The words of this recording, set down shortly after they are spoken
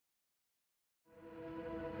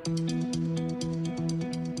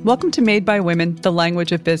Welcome to Made by Women, the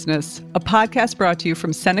Language of Business, a podcast brought to you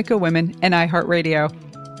from Seneca Women and iHeartRadio.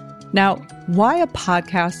 Now, why a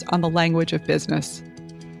podcast on the language of business?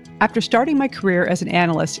 After starting my career as an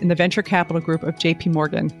analyst in the venture capital group of JP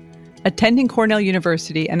Morgan, attending Cornell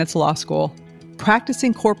University and its law school,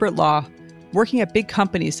 practicing corporate law, working at big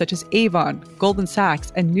companies such as Avon, Goldman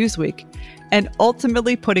Sachs, and Newsweek, and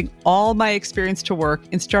ultimately putting all my experience to work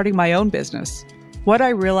in starting my own business, what I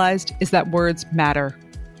realized is that words matter.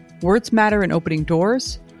 Words matter in opening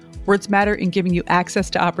doors, words matter in giving you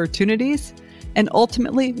access to opportunities, and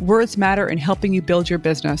ultimately, words matter in helping you build your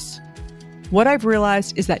business. What I've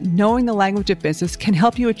realized is that knowing the language of business can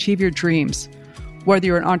help you achieve your dreams, whether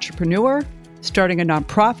you're an entrepreneur, starting a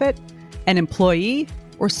nonprofit, an employee,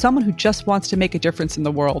 or someone who just wants to make a difference in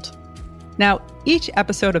the world. Now, each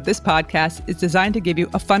episode of this podcast is designed to give you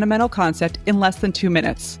a fundamental concept in less than 2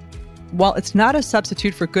 minutes. While it's not a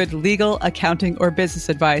substitute for good legal, accounting, or business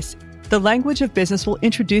advice, the language of business will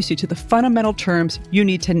introduce you to the fundamental terms you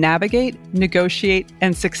need to navigate, negotiate,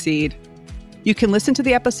 and succeed. You can listen to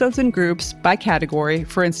the episodes in groups by category,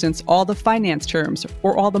 for instance, all the finance terms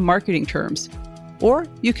or all the marketing terms, or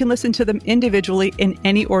you can listen to them individually in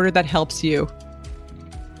any order that helps you.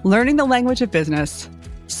 Learning the language of business,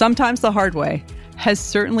 sometimes the hard way, has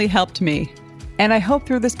certainly helped me. And I hope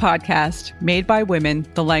through this podcast, Made by Women,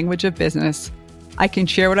 the Language of Business, I can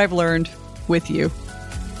share what I've learned with you.